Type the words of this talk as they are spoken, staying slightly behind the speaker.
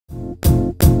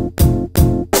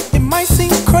It might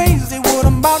seem crazy what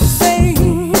I'm about to say.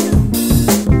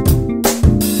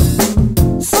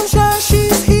 Sunshine,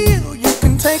 she's here, you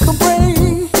can take a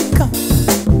break.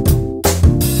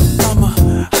 I'm a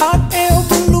hot air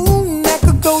balloon that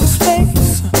could go to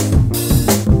space.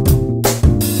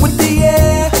 With the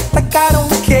air, like I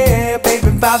don't care,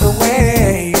 baby, by the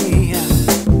way.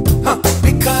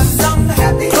 Because I'm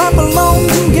happy. Clap along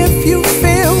if you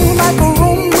feel like a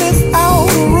room without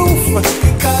a roof.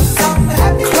 Because I'm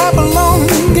happy. Clap along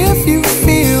if you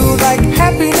feel like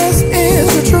happiness is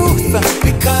the truth.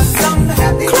 Because I'm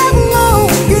happy. Clap along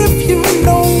if you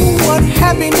know what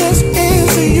happiness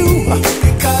is to you.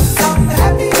 Because I'm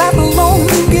happy. Clap along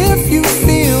if you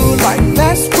feel like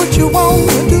that's what you want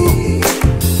to do.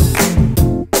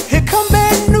 Here come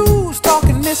bad news,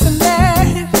 talking this and that.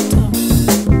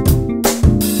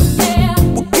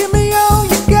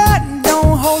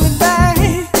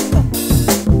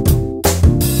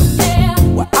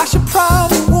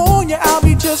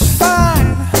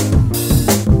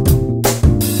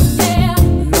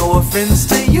 Friends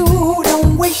to you,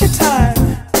 don't waste your time.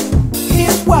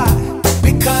 Here's why.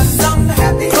 Because I'm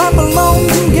happy. Clap along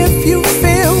if you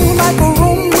feel like a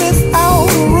room without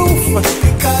a roof.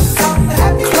 Because I'm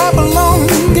happy. Clap along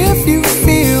if you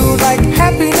feel like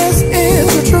happiness is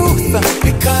the truth.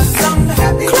 Because I'm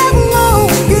happy. Clap along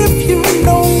if you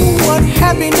know what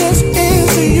happiness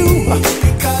is to you.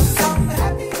 Because I'm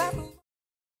happy.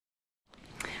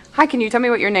 Hi, can you tell me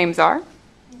what your names are?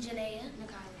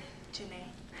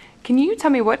 Can you tell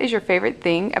me what is your favorite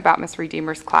thing about Miss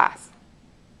Redeemer's class?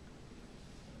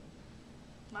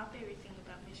 My favorite thing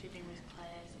about Miss Redeemer's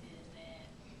class is that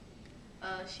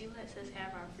she lets us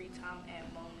have our free time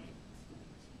at moment,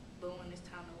 but when it's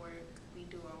time to work, we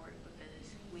do our work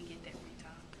because we get that free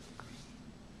time.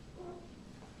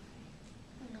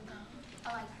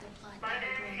 I like the plot that we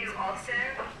bring.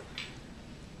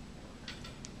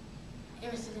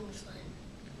 Miss Redeemer's fun.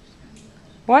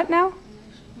 What now?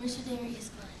 Miss Redeemer is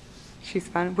fun. She's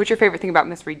fun. What's your favorite thing about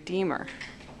Miss Redeemer?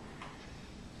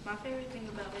 My favorite thing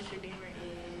about Miss Redeemer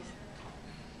is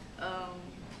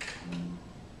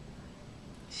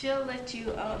she'll let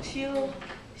you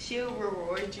she'll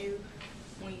reward you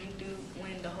when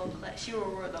the whole class, she'll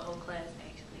reward the whole class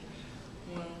actually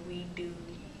when we do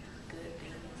good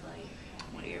things, like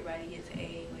when everybody gets an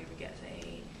A, whoever gets an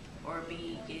A, or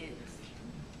B gets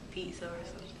pizza or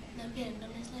something. Now we got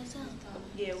donuts last time.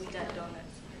 Yeah, we got donuts.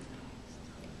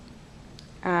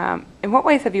 In what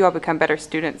ways have you all become better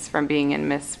students from being in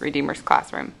Miss Redeemer's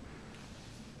classroom?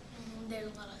 There's a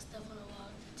lot of stuff on the wall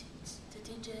to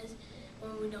teach us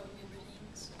when we don't remember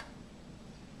things.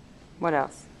 What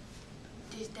else?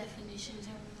 There's definitions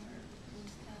everywhere and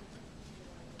stuff.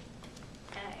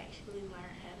 I actually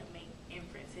learned how to make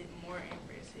more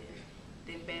inferences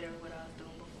than better what I was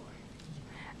doing before.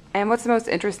 And what's the most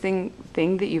interesting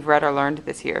thing that you've read or learned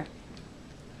this year?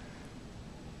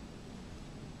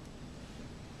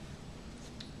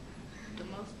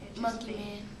 Monkey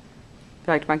Man. You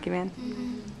liked Monkey Man?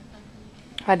 Mm-hmm.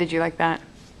 How did you like that?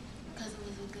 Because it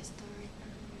was a good story.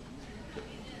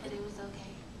 But it was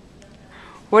okay.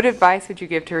 What advice would you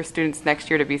give to her students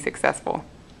next year to be successful?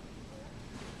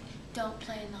 Don't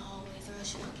play in the hallways or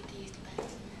else you won't get to use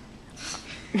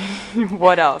the bathroom.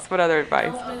 What else? What other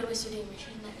advice? Don't play with Miss Redeemer.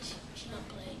 She don't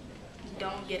play.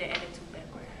 Don't get an attitude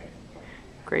backward.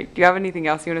 Great. Do you have anything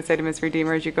else you want to say to Miss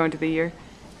Redeemer as you go into the year?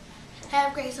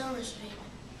 Have a great summer, Miss Redeemer.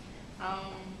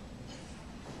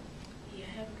 Yeah,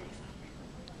 have a great summer.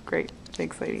 Great.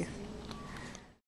 Thanks, ladies.